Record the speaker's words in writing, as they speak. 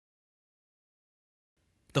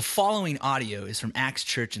The following audio is from Axe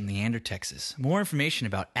Church in Leander, Texas. More information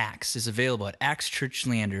about Axe is available at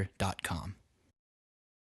axechurchleander.com.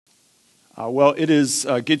 Well, it is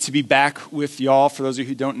good to be back with y'all. For those of you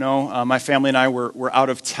who don't know, my family and I were out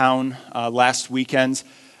of town last weekend.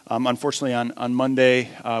 Unfortunately, on Monday,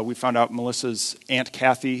 we found out Melissa's Aunt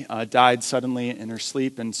Kathy died suddenly in her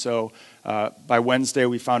sleep. And so by Wednesday,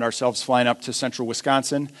 we found ourselves flying up to central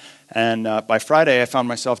Wisconsin. And by Friday, I found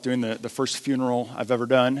myself doing the first funeral I've ever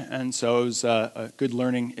done. And so it was a good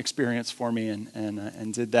learning experience for me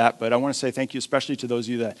and did that. But I want to say thank you especially to those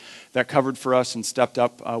of you that covered for us and stepped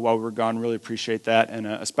up while we were gone. Really appreciate that. And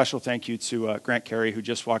a special thank you to Grant Carey, who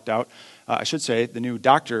just walked out. I should say the new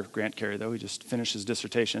Dr. Grant Carey, though. He just finished his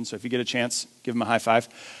dissertation. So if you get a chance, give him a high five.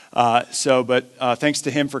 But thanks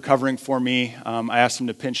to him for covering for me. I asked him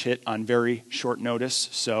to pinch hit on very short notice.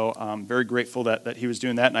 So I'm very grateful that he was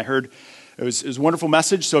doing that. And I heard it was a wonderful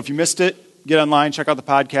message. So if you missed it, get online, check out the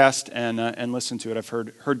podcast, and listen to it. I've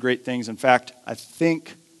heard great things. In fact, I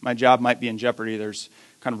think my job might be in jeopardy. There's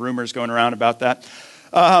kind of rumors going around about that.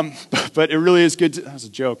 But it really is good. That was a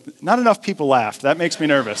joke. Not enough people laughed. That makes me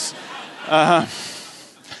nervous. But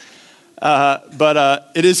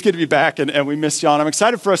it is good to be back, and we missed y'all. And I'm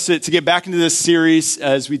excited for us to get back into this series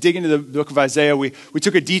as we dig into the book of Isaiah. We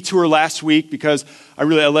took a detour last week because I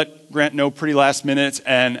let Grant know pretty last minute,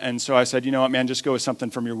 and so I said, you know what, man, just go with something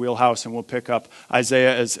from your wheelhouse, and we'll pick up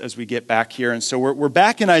Isaiah as we get back here. And so we're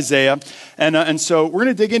back in Isaiah, and so we're going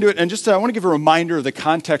to dig into it. And just I want to give a reminder of the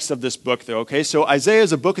context of this book, though. Okay, so Isaiah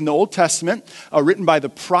is a book in the Old Testament written by the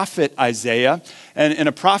prophet Isaiah. And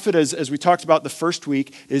a prophet, as we talked about the first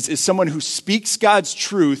week, is someone who speaks God's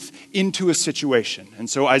truth into a situation. And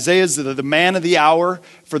so Isaiah is the man of the hour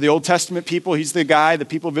for the Old Testament people. He's the guy, the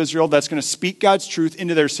people of Israel, that's going to speak God's truth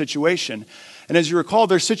into their situation. And as you recall,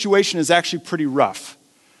 their situation is actually pretty rough.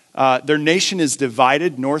 Their nation is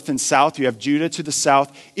divided north and south. You have Judah to the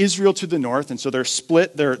south, Israel to the north. And so they're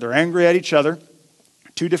split. They're angry at each other.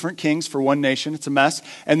 Two different kings for one nation. It's a mess.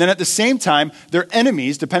 And then at the same time, their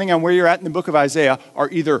enemies, depending on where you're at in the book of Isaiah, are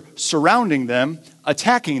either surrounding them,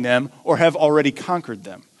 attacking them, or have already conquered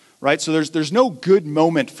them. Right? So there's no good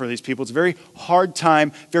moment for these people. It's a very hard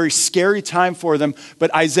time, very scary time for them.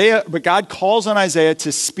 But God calls on Isaiah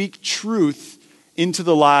to speak truth into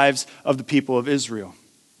the lives of the people of Israel.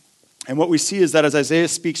 And what we see is that as Isaiah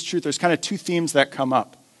speaks truth, there's kind of two themes that come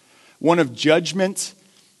up. One of judgment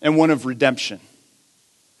and one of redemption.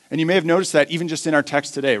 And you may have noticed that even just in our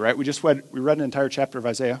text today, right? We read an entire chapter of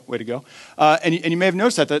Isaiah. Way to go. And you may have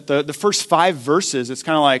noticed that the first 5 verses, it's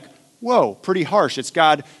kind of like, whoa, pretty harsh. It's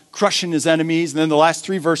God crushing his enemies. And then the last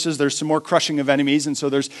 3 verses, there's some more crushing of enemies. And so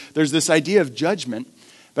there's this idea of judgment.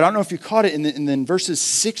 But I don't know if you caught it in verses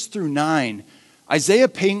 6 through 9. Isaiah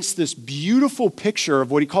paints this beautiful picture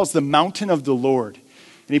of what he calls the mountain of the Lord.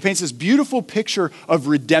 And he paints this beautiful picture of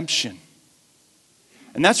redemption.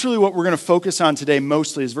 And that's really what we're going to focus on today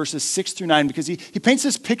mostly is verses 6 through 9 because he paints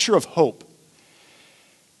this picture of hope.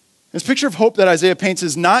 This picture of hope that Isaiah paints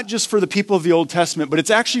is not just for the people of the Old Testament, but it's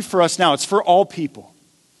actually for us now. It's for all people.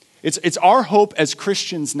 It's our hope as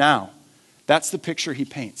Christians now. That's the picture he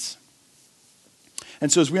paints.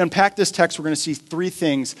 And so as we unpack this text, we're going to see 3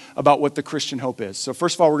 things about what the Christian hope is. So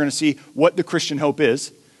first of all, we're going to see what the Christian hope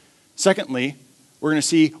is. Secondly, we're going to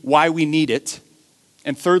see why we need it.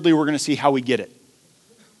 And thirdly, we're going to see how we get it.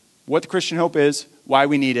 What the Christian hope is, why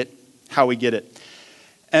we need it, how we get it.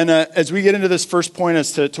 And as we get into this first point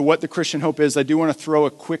as to what the Christian hope is, I do want to throw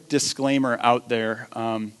a quick disclaimer out there.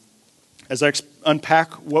 As I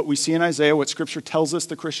unpack what we see in Isaiah, what Scripture tells us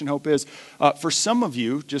the Christian hope is, for some of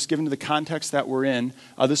you, just given the context that we're in,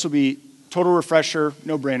 this will be total refresher,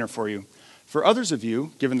 no-brainer for you. For others of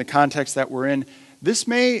you, given the context that we're in, this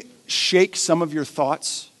may shake some of your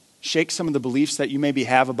thoughts, shake some of the beliefs that you maybe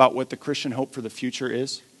have about what the Christian hope for the future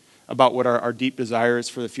is, about what our deep desire is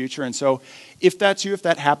for the future. And so if that's you, if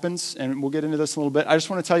that happens, and we'll get into this a little bit, I just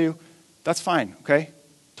want to tell you, that's fine, okay?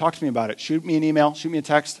 Talk to me about it. Shoot me an email, shoot me a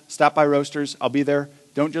text, stop by Roasters, I'll be there.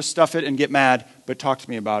 Don't just stuff it and get mad, but talk to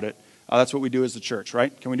me about it. That's what we do as the church,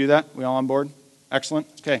 right? Can we do that? We all on board? Excellent.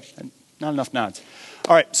 Okay, not enough nods.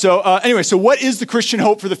 All right, so anyway, so what is the Christian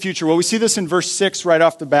hope for the future? Well, we see this in verse 6 right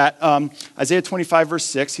off the bat. Isaiah 25, verse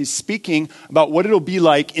 6, he's speaking about what it'll be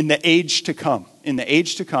like in the age to come. In the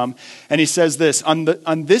age to come. And he says this, on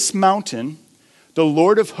this mountain, the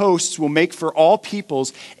Lord of hosts will make for all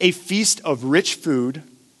peoples a feast of rich food,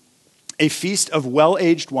 a feast of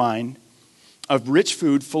well-aged wine, of rich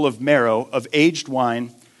food full of marrow, of aged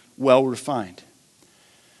wine well refined.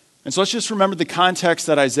 And so let's just remember the context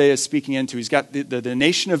that Isaiah is speaking into. He's got the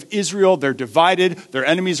nation of Israel. They're divided. Their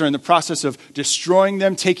enemies are in the process of destroying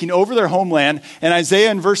them, taking over their homeland. And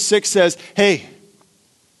Isaiah in verse 6 says, hey,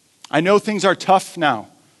 I know things are tough now.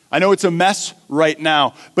 I know it's a mess right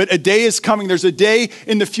now, but a day is coming. There's a day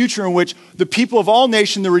in the future in which the people of all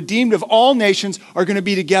nations, the redeemed of all nations, are going to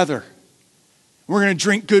be together. We're going to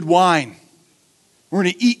drink good wine. We're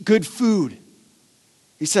going to eat good food.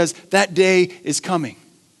 He says that day is coming.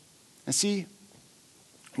 And see,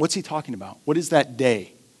 what's he talking about? What is that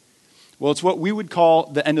day? Well, it's what we would call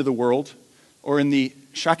the end of the world, or in the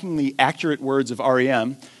shockingly accurate words of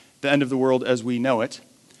REM, the end of the world as we know it.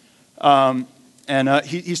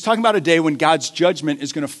 He's talking about a day when God's judgment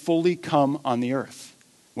is going to fully come on the earth,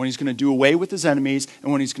 when he's going to do away with his enemies,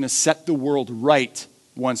 and when he's going to set the world right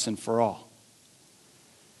once and for all.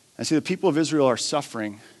 And see, the people of Israel are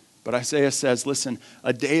suffering, but Isaiah says, listen,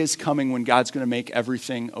 a day is coming when God's going to make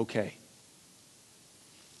everything okay.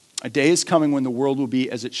 A day is coming when the world will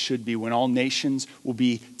be as it should be, when all nations will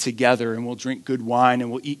be together and we'll drink good wine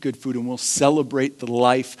and we'll eat good food and we'll celebrate the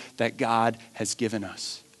life that God has given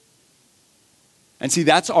us. And see,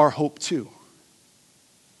 that's our hope too.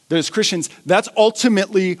 That as Christians, that's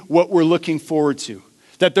ultimately what we're looking forward to.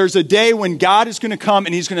 That there's a day when God is going to come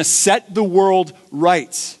and he's going to set the world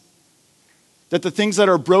right. That the things that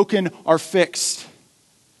are broken are fixed.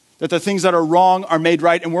 That the things that are wrong are made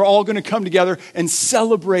right. And we're all going to come together and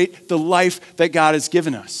celebrate the life that God has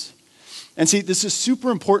given us. And see, this is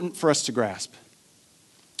super important for us to grasp.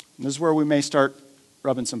 And this is where we may start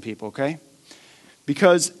rubbing some people, okay?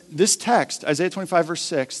 Because this text, Isaiah 25, verse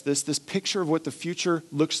 6, this picture of what the future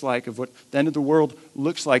looks like, of what the end of the world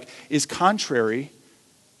looks like, is contrary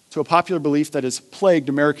to a popular belief that has plagued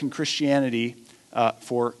American Christianity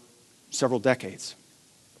for several decades.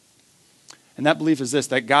 And that belief is this,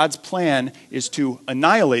 that God's plan is to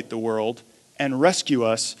annihilate the world and rescue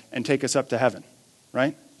us and take us up to heaven,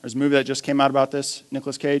 right? There's a movie that just came out about this,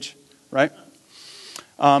 Nicolas Cage, right?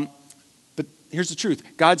 But here's the truth.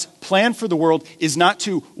 God's plan for the world is not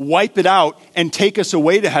to wipe it out and take us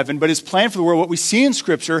away to heaven, but his plan for the world, what we see in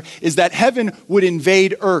Scripture, is that heaven would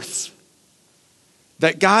invade earth.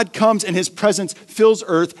 That God comes and his presence fills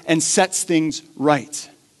earth and sets things right.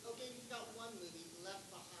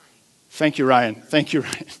 Thank you, Ryan. Thank you,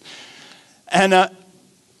 Ryan.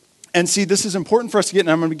 And see, this is important for us to get,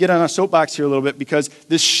 and I'm going to get on a soapbox here a little bit because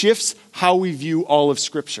this shifts how we view all of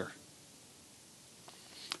Scripture.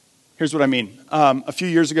 Here's what I mean. A few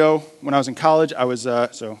years ago, when I was in college, I was,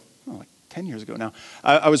 like 10 years ago now,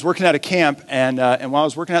 I was working at a camp, and while I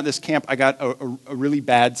was working at this camp, I got a really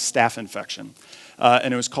bad staph infection.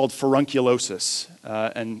 And it was called furunculosis.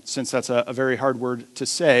 And since that's a very hard word to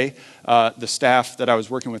say, the staff that I was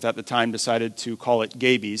working with at the time decided to call it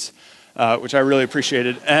gabies, which I really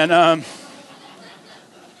appreciated. And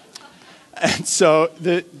so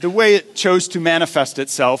the way it chose to manifest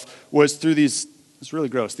itself was through these, it's really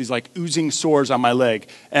gross, these like oozing sores on my leg,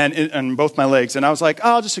 and both my legs. And I was like,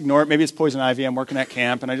 oh, I'll just ignore it. Maybe it's poison ivy. I'm working at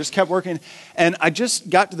camp. And I just kept working. And I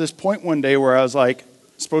just got to this point one day where I was like,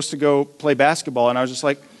 supposed to go play basketball, and I was just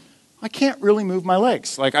like, I can't really move my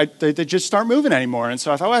legs. Like they just aren't moving anymore. And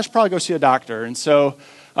so I thought, well, I should probably go see a doctor. And so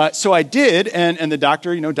I did, and the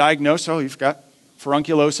doctor, diagnosed, oh, you've got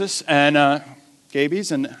furunculosis and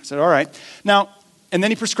scabies, and I said, all right. Now, and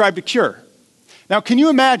then he prescribed a cure. Now, can you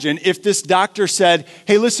imagine if this doctor said,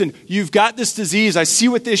 hey, listen, you've got this disease, I see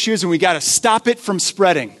what the issue is, and we got to stop it from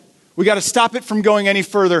spreading. We got to stop it from going any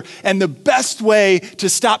further. And the best way to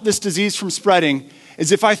stop this disease from spreading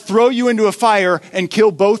is if I throw you into a fire and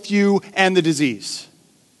kill both you and the disease.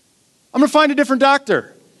 I'm going to find a different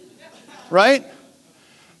doctor, right?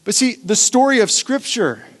 But see, the story of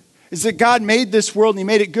Scripture is that God made this world and he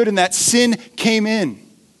made it good, and that sin came in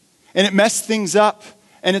and it messed things up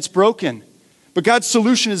and it's broken. But God's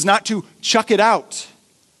solution is not to chuck it out.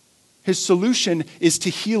 His solution is to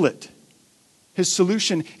heal it. His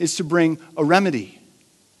solution is to bring a remedy.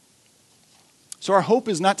 So our hope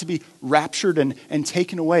is not to be raptured and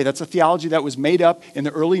taken away. That's a theology that was made up in the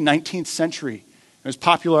early 19th century. It was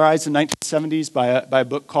popularized in the 1970s by a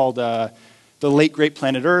book called The Late Great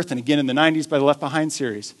Planet Earth, and again in the 90s by the Left Behind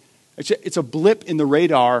series. It's a blip in the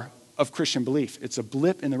radar of Christian belief. It's a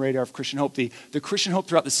blip in the radar of Christian hope. The Christian hope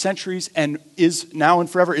throughout the centuries and is now and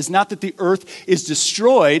forever is not that the earth is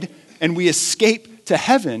destroyed and we escape to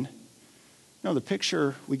heaven. No, the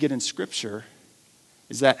picture we get in Scripture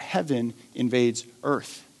is that heaven invades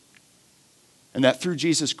earth. And that through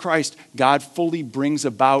Jesus Christ, God fully brings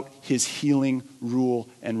about his healing rule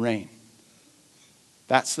and reign.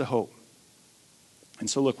 That's the hope. And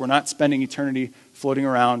so look, we're not spending eternity floating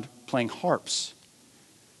around playing harps.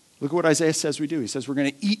 Look at what Isaiah says we do. He says we're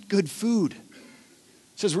going to eat good food. He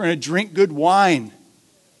says we're going to drink good wine. He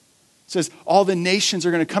says all the nations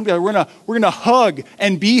are going to come together. We're going to hug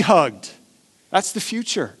and be hugged. That's the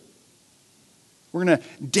future. We're going to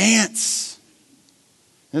dance.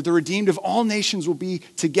 And that the redeemed of all nations will be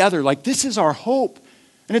together. Like, this is our hope.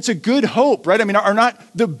 And it's a good hope, right? I mean, are not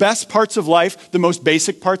the best parts of life the most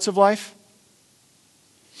basic parts of life?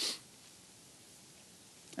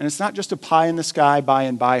 And it's not just a pie in the sky, by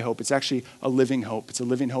and by hope. It's actually a living hope. It's a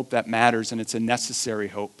living hope that matters, and it's a necessary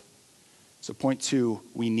hope. So point 2,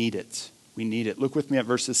 we need it. We need it. Look with me at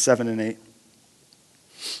verses 7 and 8.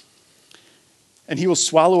 And he will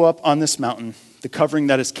swallow up on this mountain the covering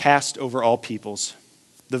that is cast over all peoples,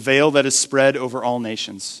 the veil that is spread over all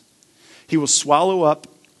nations. He will swallow up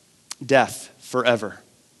death forever.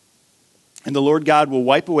 And the Lord God will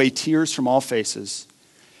wipe away tears from all faces,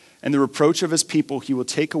 and the reproach of his people he will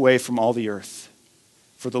take away from all the earth.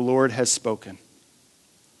 For the Lord has spoken.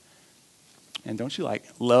 And don't you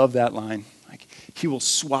love that line? He will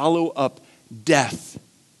swallow up death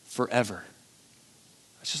forever.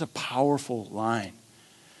 That's just a powerful line.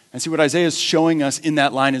 And see, what Isaiah is showing us in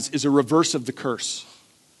that line is a reverse of the curse.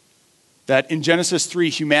 That in Genesis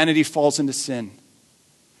 3, humanity falls into sin.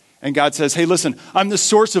 And God says, hey, listen, I'm the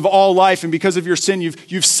source of all life, and because of your sin,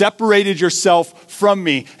 you've separated yourself from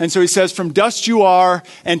me. And so he says, from dust you are,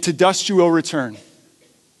 and to dust you will return.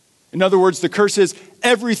 In other words, the curse is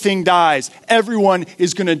everything dies. Everyone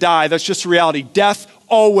is going to die. That's just a reality. Death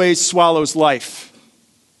always swallows life.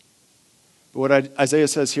 But what Isaiah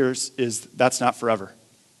says here is that's not forever.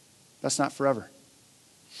 That's not forever.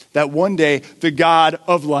 That one day, the God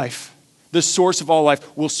of life, the source of all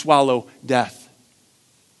life, will swallow death.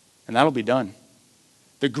 And that'll be done.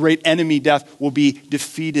 The great enemy, death, will be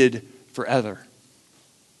defeated forever.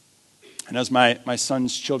 And as my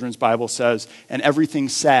son's children's Bible says, and everything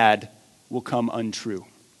sad will come untrue.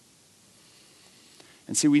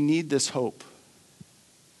 And see, we need this hope.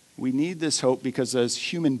 We need this hope because as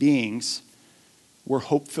human beings, we're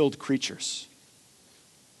hope-filled creatures.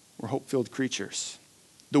 We're hope-filled creatures.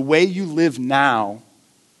 The way you live now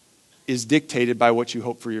is dictated by what you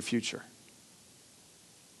hope for your future.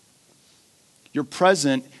 Your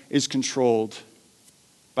present is controlled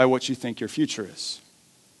by what you think your future is.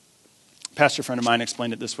 A pastor friend of mine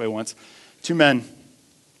explained it this way once. 2 men,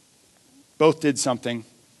 both did something,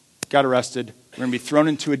 got arrested, were going to be thrown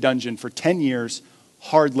into a dungeon for 10 years,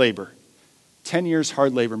 hard labor. 10 years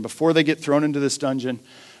hard labor. And before they get thrown into this dungeon,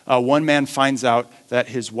 one man finds out that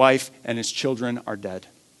his wife and his children are dead.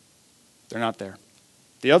 They're not there.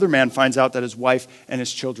 The other man finds out that his wife and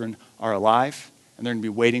his children are alive, and they're going to be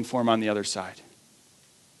waiting for him on the other side.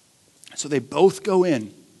 So they both go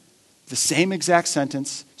in, the same exact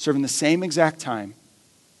sentence, serving the same exact time,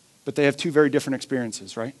 but they have 2 very different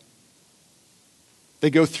experiences, right?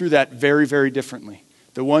 They go through that very, very differently.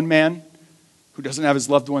 The one man who doesn't have his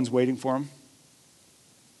loved ones waiting for him,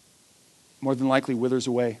 more than likely withers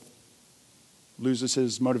away, loses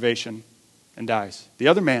his motivation, and dies. The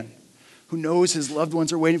other man who knows his loved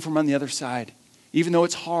ones are waiting for him on the other side, even though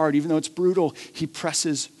it's hard, even though it's brutal, he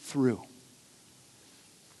presses through.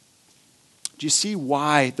 Do you see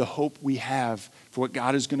why the hope we have for what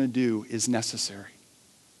God is going to do is necessary?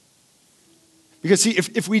 Because see,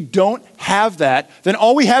 if we don't have that, then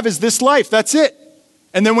all we have is this life. That's it.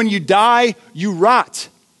 And then when you die, you rot.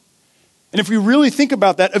 And if we really think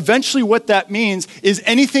about that, eventually what that means is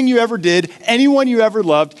anything you ever did, anyone you ever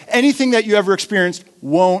loved, anything that you ever experienced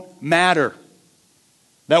won't matter.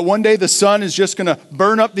 That one day the sun is just going to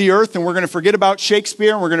burn up the earth and we're going to forget about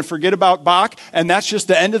Shakespeare and we're going to forget about Bach, and that's just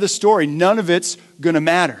the end of the story. None of it's going to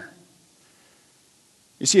matter.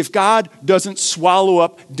 You see, if God doesn't swallow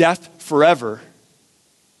up death forever,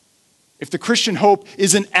 if the Christian hope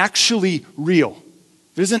isn't actually real,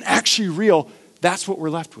 if it isn't actually real, that's what we're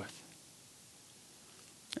left with.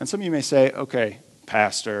 And some of you may say, okay,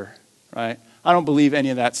 pastor, right? I don't believe any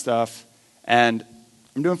of that stuff, and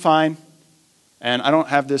I'm doing fine, and I don't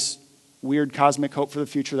have this weird cosmic hope for the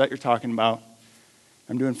future that you're talking about.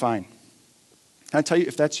 I'm doing fine. Can I tell you,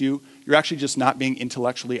 if that's you, you're actually just not being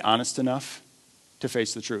intellectually honest enough to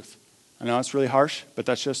face the truth. I know it's really harsh, but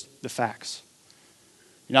that's just the facts.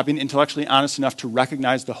 You're not being intellectually honest enough to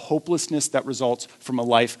recognize the hopelessness that results from a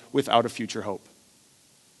life without a future hope.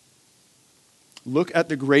 Look at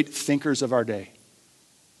the great thinkers of our day.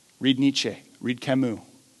 Read Nietzsche, read Camus,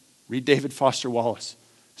 read David Foster Wallace.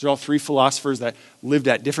 These are all 3 philosophers that lived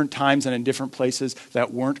at different times and in different places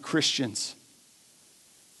that weren't Christians.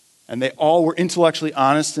 And they all were intellectually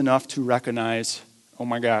honest enough to recognize, oh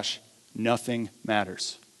my gosh, nothing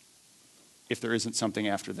matters if there isn't something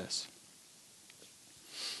after this.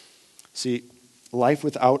 See, life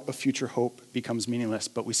without a future hope becomes meaningless,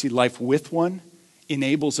 but we see life with one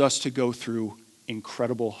enables us to go through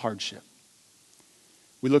incredible hardship.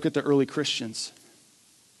 We look at the early Christians.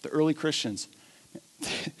 The early Christians,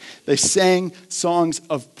 they sang songs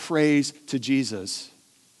of praise to Jesus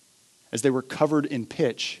as they were covered in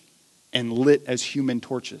pitch and lit as human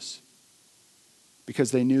torches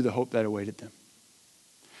because they knew the hope that awaited them.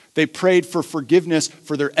 They prayed for forgiveness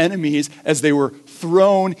for their enemies as they were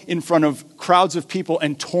thrown in front of crowds of people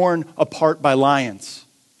and torn apart by lions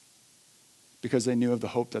because they knew of the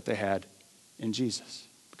hope that they had in Jesus,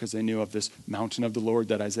 because they knew of this mountain of the Lord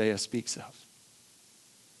that Isaiah speaks of.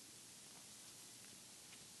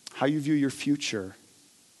 How you view your future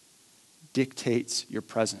dictates your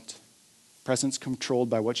present. Present's controlled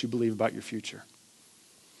by what you believe about your future.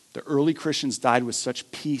 The early Christians died with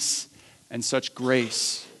such peace and such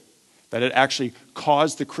grace that it actually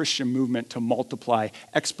caused the Christian movement to multiply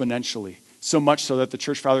exponentially. So much so that the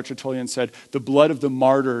church father Tertullian said, the blood of the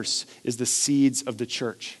martyrs is the seeds of the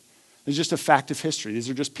church. It's just a fact of history. These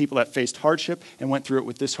are just people that faced hardship and went through it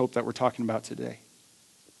with this hope that we're talking about today.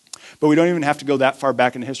 But we don't even have to go that far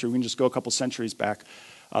back in history. We can just go a couple centuries back.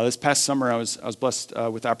 This past summer, I was blessed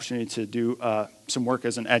with the opportunity to do some work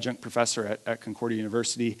as an adjunct professor at Concordia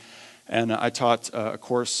University. And I taught a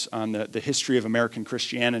course on the history of American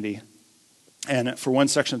Christianity. And for one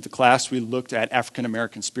section of the class, we looked at African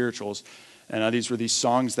American spirituals. And these were these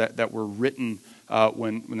songs that were written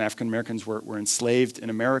when African Americans were enslaved in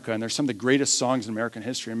America. And they're some of the greatest songs in American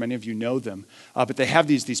history, and many of you know them. But they have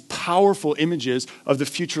these powerful images of the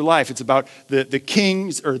future life. It's about the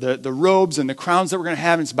kings, or the robes and the crowns that we're going to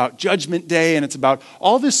have. And it's about Judgment Day, and it's about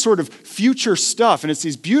all this sort of future stuff. And it's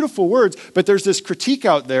these beautiful words, but there's this critique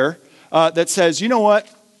out there that says, you know what?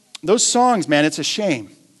 Those songs, man, it's a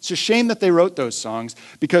shame. It's a shame that they wrote those songs,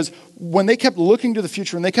 because when they kept looking to the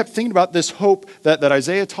future and they kept thinking about this hope that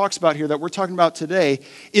Isaiah talks about here, that we're talking about today,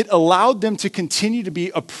 it allowed them to continue to be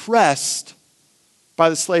oppressed by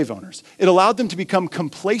the slave owners. It allowed them to become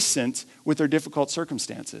complacent with their difficult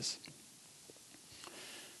circumstances.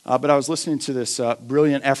 But I was listening to this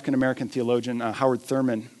brilliant African-American theologian, Howard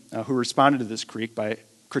Thurman, who responded to this critique by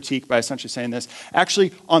essentially saying this.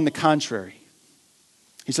 Actually, on the contrary.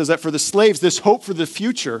 He says that for the slaves, this hope for the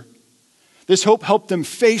future, this hope helped them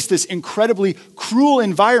face this incredibly cruel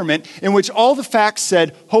environment in which all the facts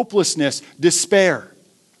said hopelessness, despair.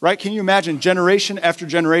 Right? Can you imagine generation after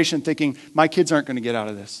generation thinking, my kids aren't going to get out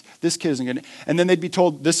of this. This kid isn't going to. And then they'd be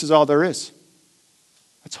told, this is all there is.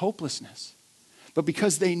 That's hopelessness. But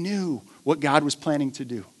because they knew what God was planning to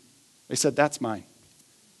do, they said, that's mine.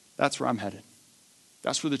 That's where I'm headed.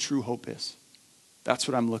 That's where the true hope is. That's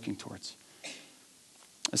what I'm looking towards.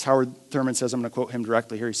 As Howard Thurman says, I'm going to quote him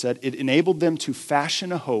directly here. He said, it enabled them to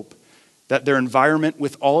fashion a hope that their environment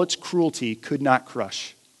with all its cruelty could not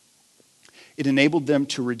crush. It enabled them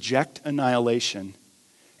to reject annihilation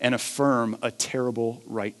and affirm a terrible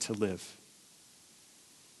right to live.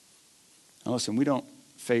 Now listen, we don't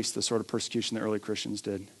face the sort of persecution the early Christians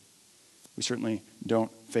did. We certainly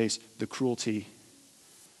don't face the cruelty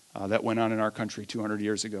that went on in our country 200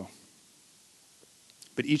 years ago.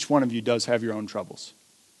 But each one of you does have your own troubles.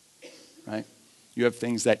 Right? You have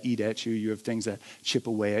things that eat at you. You have things that chip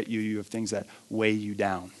away at you. You have things that weigh you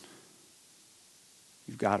down.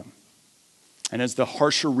 You've got them. And as the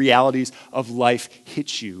harsher realities of life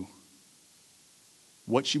hit you,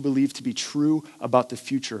 what you believe to be true about the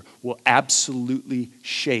future will absolutely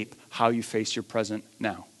shape how you face your present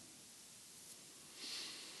now.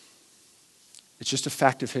 It's just a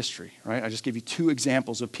fact of history, right? I just gave you two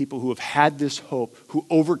examples of people who have had this hope, who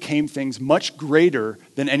overcame things much greater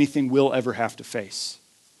than anything we'll ever have to face.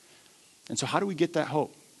 And so how do we get that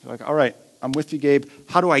hope? You're like, all right, I'm with you, Gabe.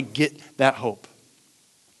 How do I get that hope?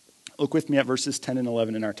 Look with me at verses 10 and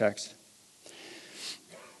 11 in our text.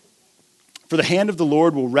 For the hand of the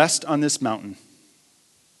Lord will rest on this mountain,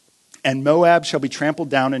 and Moab shall be trampled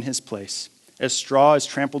down in his place, as straw is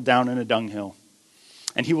trampled down in a dunghill.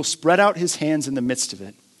 And he will spread out his hands in the midst of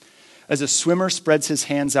it, as a swimmer spreads his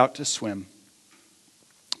hands out to swim.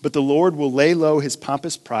 But the Lord will lay low his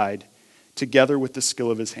pompous pride together with the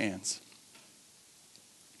skill of his hands.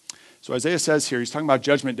 So Isaiah says here, he's talking about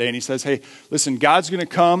Judgment Day, and he says, hey, listen, God's going to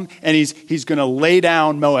come, and he's going to lay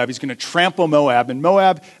down Moab. He's going to trample Moab. And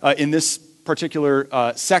Moab, in this particular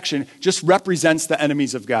section, just represents the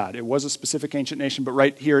enemies of God. It was a specific ancient nation, but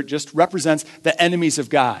right here, it just represents the enemies of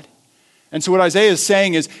God. And so what Isaiah is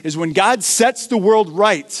saying is when God sets the world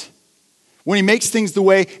right, when he makes things the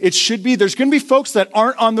way it should be, there's going to be folks that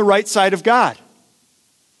aren't on the right side of God.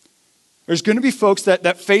 There's going to be folks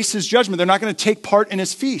that face his judgment. They're not going to take part in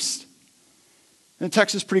his feast. And the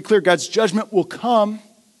text is pretty clear. God's judgment will come.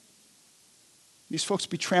 These folks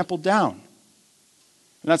will be trampled down.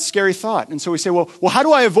 And that's a scary thought. And so we say, well, how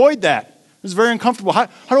do I avoid that? This is very uncomfortable. How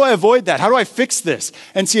do I avoid that? How do I fix this?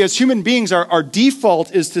 And see, as human beings, our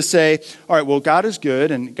default is to say, all right, well, God is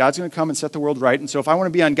good, and God's going to come and set the world right. And so if I want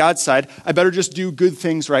to be on God's side, I better just do good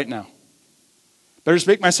things right now. Better just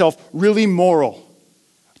make myself really moral.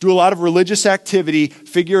 Do a lot of religious activity,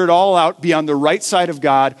 figure it all out, be on the right side of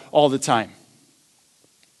God all the time.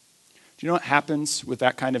 Do you know what happens with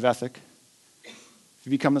that kind of ethic? If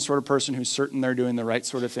you become the sort of person who's certain they're doing the right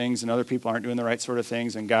sort of things and other people aren't doing the right sort of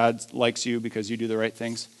things and God likes you because you do the right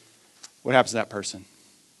things, what happens to that person?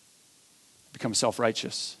 They become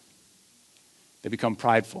self-righteous. They become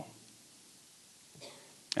prideful.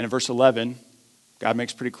 And in verse 11, God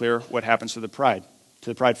makes pretty clear what happens to the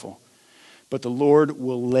prideful. But the Lord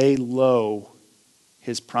will lay low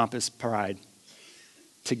his pompous pride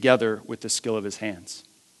together with the skill of his hands.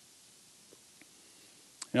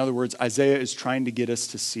 In other words, Isaiah is trying to get us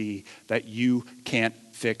to see that you can't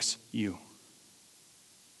fix you.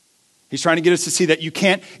 He's trying to get us to see that you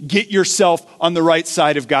can't get yourself on the right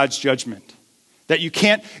side of God's judgment. That you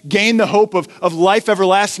can't gain the hope of life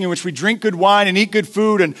everlasting in which we drink good wine and eat good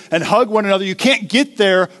food and hug one another. You can't get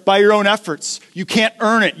there by your own efforts. You can't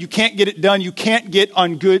earn it. You can't get it done. You can't get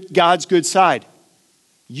on God's good side.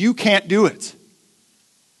 You can't do it.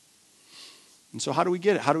 And so how do we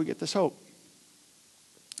get it? How do we get this hope?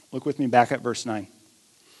 Look with me back at verse 9.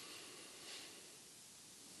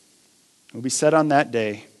 It will be said on that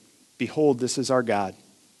day, behold, this is our God.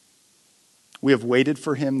 We have waited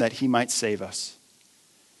for him that he might save us.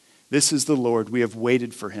 This is the Lord. We have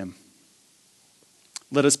waited for him.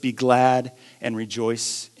 Let us be glad and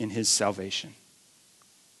rejoice in his salvation.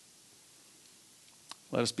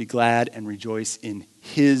 Let us be glad and rejoice in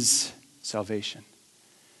his salvation.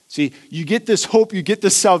 See, you get this hope, you get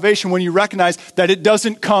this salvation when you recognize that it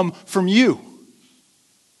doesn't come from you.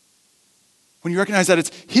 When you recognize that it's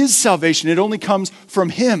his salvation, it only comes from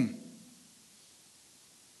him.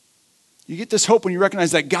 You get this hope when you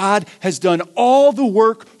recognize that God has done all the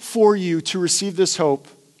work for you to receive this hope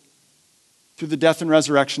through the death and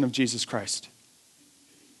resurrection of Jesus Christ.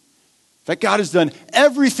 That God has done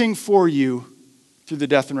everything for you through the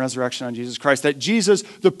death and resurrection on Jesus Christ. That Jesus,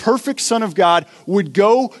 the perfect Son of God, would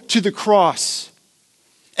go to the cross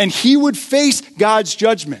and he would face God's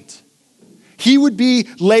judgment. He would be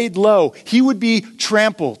laid low. He would be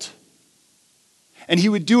trampled. And he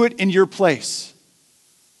would do it in your place.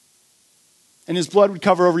 And his blood would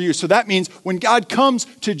cover over you. So that means when God comes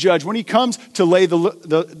to judge, when he comes to lay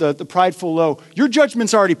the prideful low, your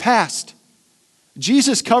judgment's already passed.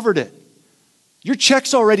 Jesus covered it. Your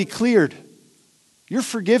check's already cleared. You're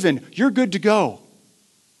forgiven. You're good to go.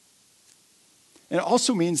 And it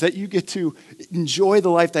also means that you get to enjoy the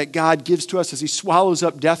life that God gives to us as he swallows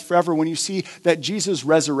up death forever. When you see that Jesus'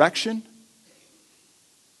 resurrection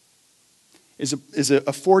is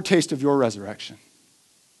a foretaste of your resurrection.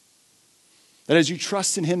 That as you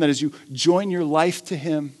trust in him, that as you join your life to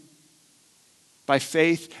him by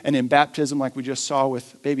faith and in baptism like we just saw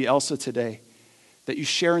with baby Elsa today, that you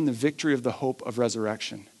share in the victory of the hope of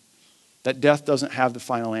resurrection. That death doesn't have the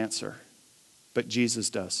final answer, but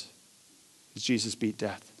Jesus does. Because Jesus beat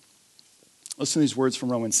death. Listen to these words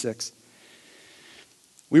from Romans 6.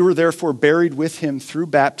 We were therefore buried with him through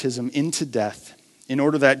baptism into death, in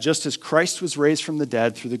order that just as Christ was raised from the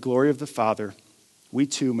dead through the glory of the Father, we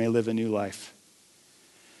too may live a new life.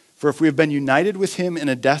 For if we have been united with him in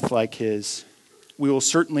a death like his, we will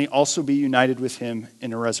certainly also be united with him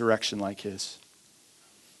in a resurrection like his.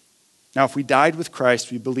 Now, if we died with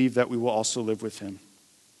Christ, we believe that we will also live with him.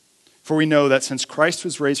 For we know that since Christ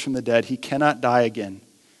was raised from the dead, he cannot die again.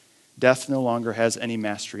 Death no longer has any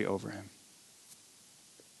mastery over him.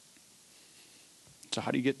 So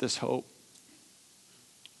how do you get this hope?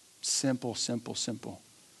 Simple, simple, simple.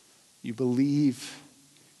 You believe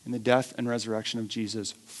in the death and resurrection of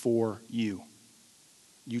Jesus for you.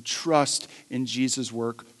 You trust in Jesus'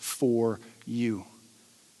 work for you.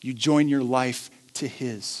 You join your life to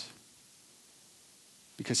his.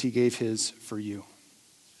 Because he gave his for you.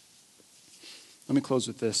 Let me close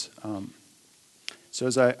with this. So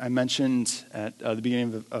as I mentioned at the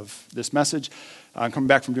beginning of this message, I'm coming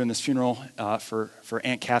back from doing this funeral for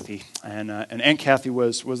Aunt Kathy. And Aunt Kathy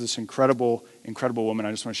was this incredible woman.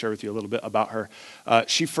 I just want to share with you a little bit about her.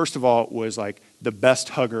 She, first of all, was like the best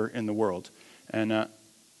hugger in the world. And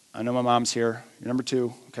I know my mom's here. You're number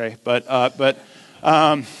 2, okay? But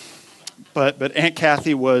but Aunt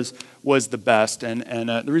Kathy was the best, and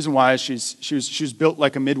the reason why is she was built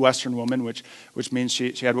like a Midwestern woman, which means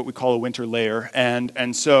she had what we call a winter layer,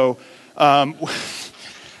 and so.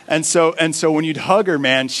 And so when you'd hug her,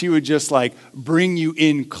 man, she would just like bring you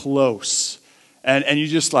in close, and you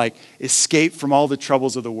just like escape from all the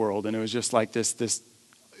troubles of the world. And it was just like this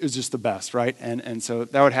it was just the best, right? And so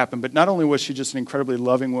that would happen. But not only was she just an incredibly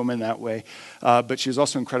loving woman that way, but she was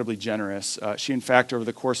also incredibly generous. She, in fact, over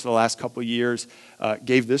the course of the last couple of years,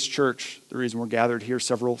 gave this church, the reason we're gathered here,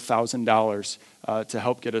 several $1,000s to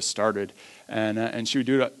help get us started. And she would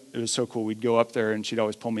do it. It was so cool. We'd go up there, and she'd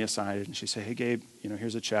always pull me aside, and she'd say, "Hey, Gabe,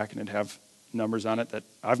 here's a check," and it'd have numbers on it that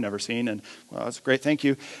I've never seen. And, well, that's great, thank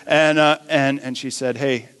you. And she said,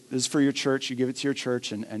 "Hey, this is for your church. You give it to your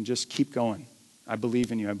church, and just keep going. I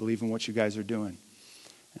believe in you. I believe in what you guys are doing."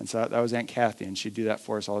 And so that was Aunt Kathy, and she'd do that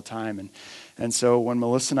for us all the time. And so when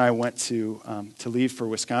Melissa and I went to leave for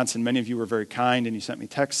Wisconsin, many of you were very kind, and you sent me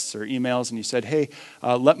texts or emails, and you said, "Hey,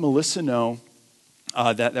 let Melissa know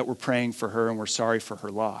that we're praying for her and we're sorry for her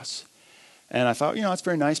loss." And I thought, it's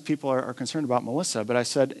very nice. People are concerned about Melissa. But I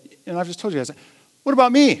said, I've just told you guys, what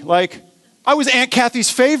about me? Like, I was Aunt Kathy's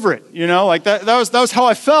favorite, like that was how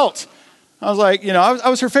I felt. I was like, I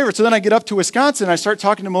was her favorite. So then I get up to Wisconsin and I start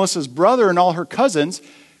talking to Melissa's brother and all her cousins.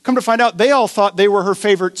 Come to find out, they all thought they were her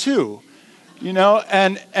favorite too,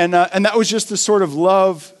 and that was just the sort of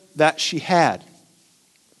love that she had,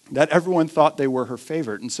 that everyone thought they were her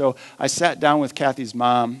favorite. And so I sat down with Kathy's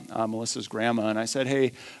mom, Melissa's grandma, and I said,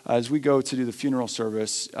 "Hey, as we go to do the funeral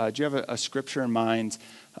service, do you have a scripture in mind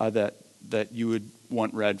that you would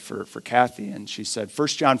want read for Kathy?" And she said,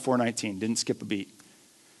 1 John 4:19, didn't skip a beat.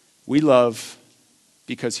 "We love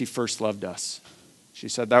because he first loved us." She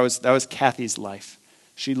said that was Kathy's life.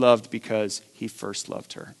 She loved because he first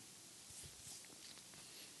loved her.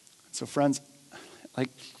 So friends,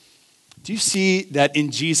 do you see that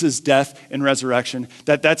in Jesus' death and resurrection,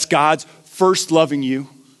 that's God's first loving you?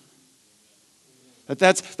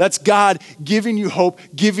 That's God giving you hope,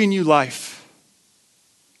 giving you life.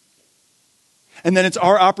 And then it's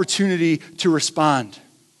our opportunity to respond.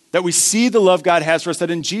 That we see the love God has for us,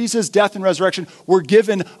 that in Jesus' death and resurrection, we're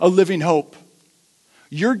given a living hope.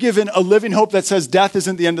 You're given a living hope that says death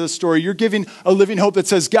isn't the end of the story. You're giving a living hope that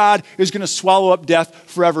says God is going to swallow up death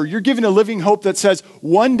forever. You're giving a living hope that says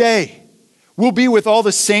one day we'll be with all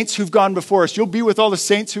the saints who've gone before us. You'll be with all the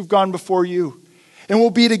saints who've gone before you. And we'll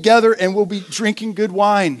be together and we'll be drinking good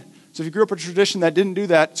wine. So if you grew up in a tradition that didn't do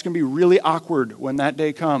that, it's going to be really awkward when that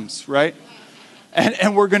day comes, right?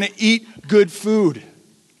 And we're going to eat good food.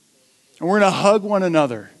 And we're going to hug one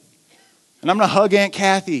another. And I'm going to hug Aunt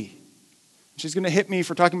Kathy. She's going to hit me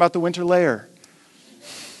for talking about the winter layer.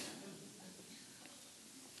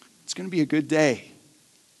 It's going to be a good day.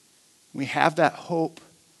 We have that hope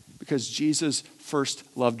because Jesus first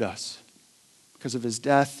loved us, because of his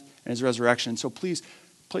death and his resurrection. So please,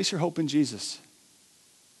 place your hope in Jesus.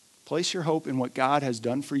 Place your hope in what God has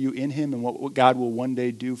done for you in him and what God will one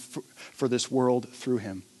day do for this world through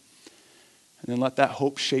him. And then let that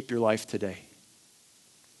hope shape your life today.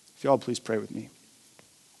 If y'all please pray with me.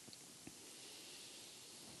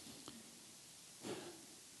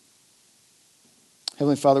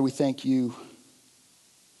 Heavenly Father, we thank you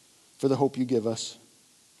for the hope you give us.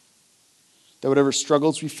 That whatever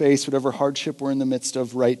struggles we face, whatever hardship we're in the midst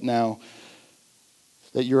of right now,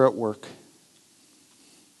 that you're at work.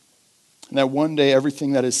 And that one day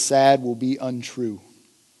everything that is sad will be untrue.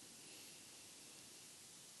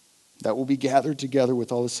 That we'll be gathered together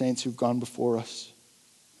with all the saints who've gone before us.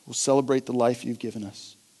 We'll celebrate the life you've given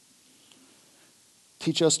us.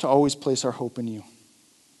 Teach us to always place our hope in you.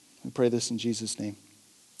 We pray this in Jesus' name.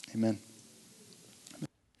 Amen.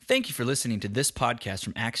 Thank you for listening to this podcast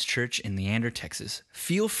from Axe Church in Leander, Texas.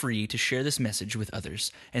 Feel free to share this message with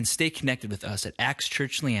others and stay connected with us at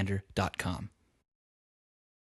axchurchleander.com.